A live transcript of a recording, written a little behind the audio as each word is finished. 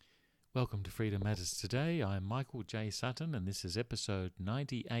Welcome to Freedom Matters Today. I'm Michael J. Sutton, and this is episode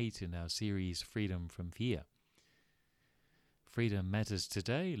 98 in our series Freedom from Fear. Freedom Matters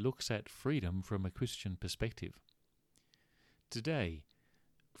Today looks at freedom from a Christian perspective. Today,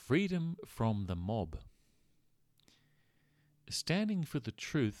 freedom from the mob. Standing for the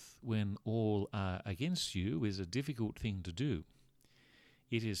truth when all are against you is a difficult thing to do.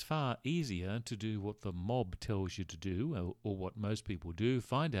 It is far easier to do what the mob tells you to do, or what most people do,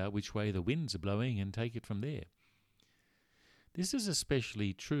 find out which way the winds are blowing and take it from there. This is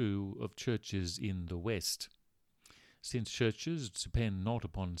especially true of churches in the West. Since churches depend not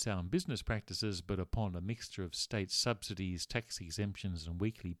upon sound business practices, but upon a mixture of state subsidies, tax exemptions, and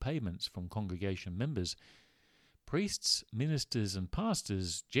weekly payments from congregation members, priests, ministers, and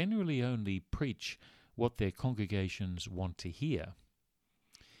pastors generally only preach what their congregations want to hear.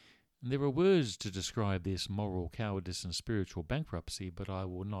 And there are words to describe this moral cowardice and spiritual bankruptcy, but I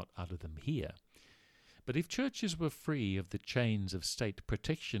will not utter them here. But if churches were free of the chains of state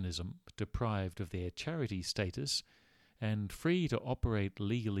protectionism, deprived of their charity status, and free to operate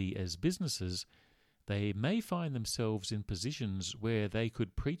legally as businesses, they may find themselves in positions where they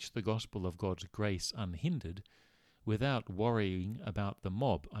could preach the gospel of God's grace unhindered, without worrying about the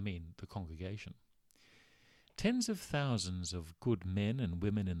mob, the congregation. Tens of thousands of good men and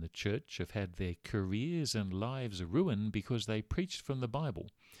women in the church have had their careers and lives ruined because they preached from the Bible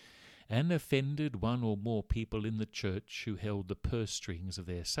and offended one or more people in the church who held the purse strings of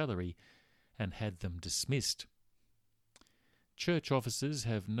their salary and had them dismissed. Church officers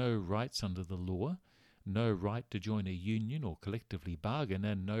have no rights under the law, no right to join a union or collectively bargain,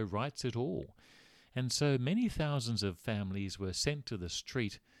 and no rights at all. And so many thousands of families were sent to the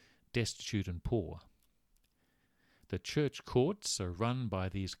street, destitute and poor. The church courts are run by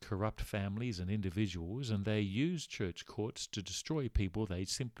these corrupt families and individuals, and they use church courts to destroy people they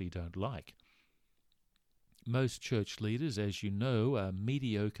simply don't like. Most church leaders, as you know, are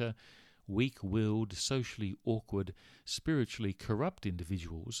mediocre, weak-willed, socially awkward, spiritually corrupt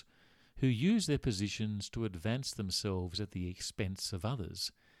individuals who use their positions to advance themselves at the expense of others.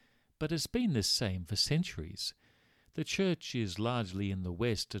 But it's been the same for centuries. The church is largely in the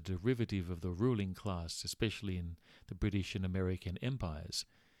West a derivative of the ruling class, especially in the British and American empires.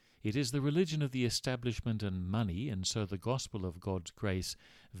 It is the religion of the establishment and money, and so the gospel of God's grace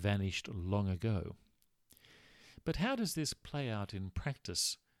vanished long ago. But how does this play out in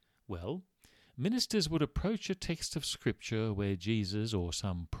practice? Well, ministers would approach a text of Scripture where Jesus or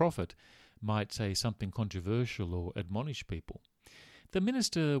some prophet might say something controversial or admonish people. The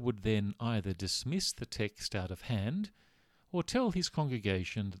minister would then either dismiss the text out of hand or tell his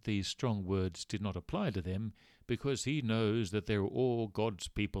congregation that these strong words did not apply to them because he knows that they're all God's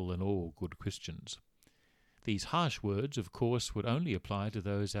people and all good Christians. These harsh words, of course, would only apply to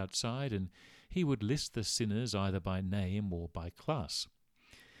those outside, and he would list the sinners either by name or by class.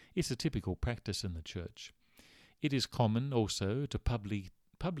 It's a typical practice in the church. It is common also to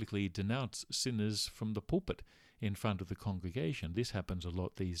publicly denounce sinners from the pulpit in front of the congregation. This happens a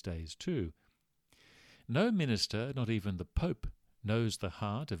lot these days too. No minister, not even the Pope, knows the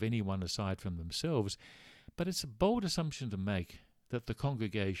heart of anyone aside from themselves, but it's a bold assumption to make that the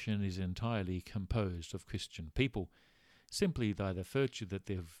congregation is entirely composed of Christian people. Simply by the virtue that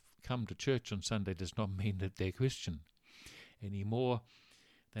they've come to church on Sunday does not mean that they're Christian, any more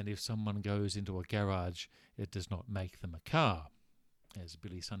than if someone goes into a garage, it does not make them a car, as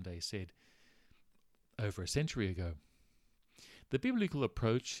Billy Sunday said over a century ago. The biblical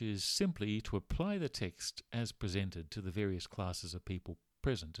approach is simply to apply the text as presented to the various classes of people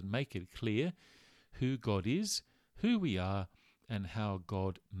present and make it clear who God is, who we are, and how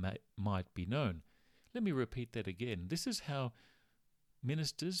God might be known. Let me repeat that again. This is how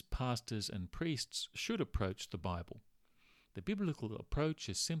ministers, pastors, and priests should approach the Bible. The biblical approach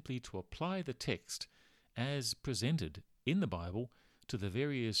is simply to apply the text as presented in the Bible to the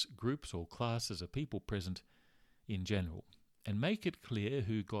various groups or classes of people present in general, and make it clear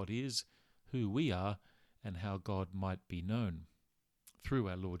who God is, who we are, and how God might be known through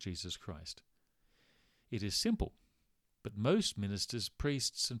our Lord Jesus Christ. It is simple, but most ministers,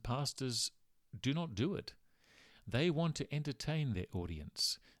 priests, and pastors do not do it. They want to entertain their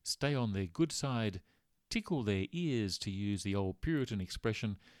audience, stay on their good side, tickle their ears, to use the old Puritan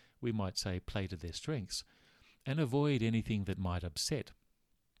expression, we might say play to their strengths, and avoid anything that might upset.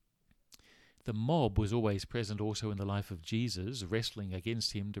 The mob was always present also in the life of Jesus, wrestling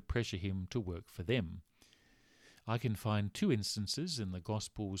against him to pressure him to work for them. I can find two instances in the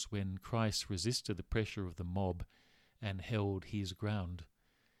Gospels when Christ resisted the pressure of the mob and held his ground.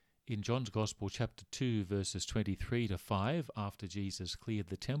 In John's Gospel, chapter 2, verses 23 to 5, after Jesus cleared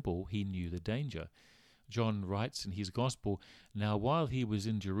the temple, he knew the danger. John writes in his Gospel, "Now while he was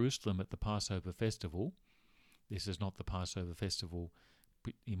in Jerusalem at the Passover festival," this is not the Passover festival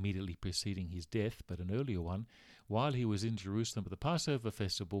immediately preceding his death, but an earlier one, "while he was in Jerusalem at the Passover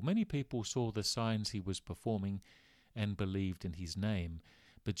festival, many people saw the signs he was performing and believed in his name.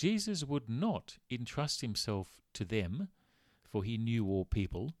 But Jesus would not entrust himself to them, for he knew all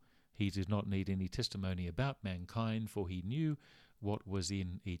people. He did not need any testimony about mankind, for he knew what was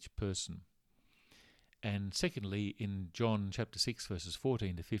in each person." And secondly, in John chapter 6, verses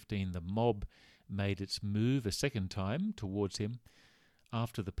 14 to 15, the mob made its move a second time towards him.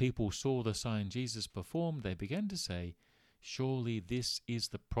 After the people saw the sign Jesus performed, they began to say, "Surely this is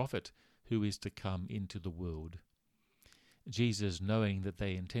the prophet who is to come into the world." Jesus, knowing that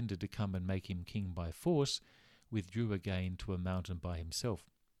they intended to come and make him king by force, withdrew again to a mountain by himself.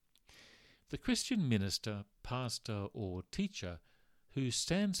 The Christian minister, pastor, or teacher who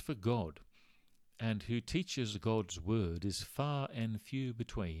stands for God and who teaches God's word is far and few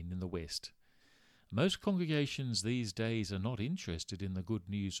between in the West. Most congregations these days are not interested in the good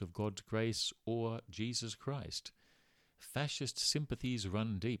news of God's grace or Jesus Christ. Fascist sympathies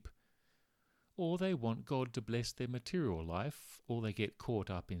run deep. Or they want God to bless their material life, or they get caught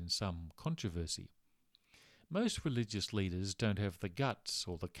up in some controversy. Most religious leaders don't have the guts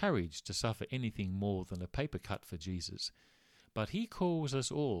or the courage to suffer anything more than a paper cut for Jesus. But he calls us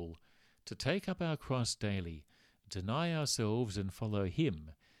all to take up our cross daily, deny ourselves and follow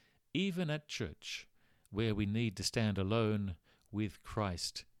him, even at church, where we need to stand alone with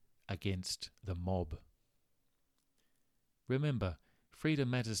Christ against the mob. Remember, freedom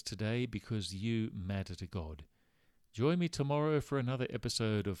matters today because you matter to God. Join me tomorrow for another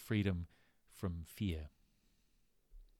episode of Freedom from Fear.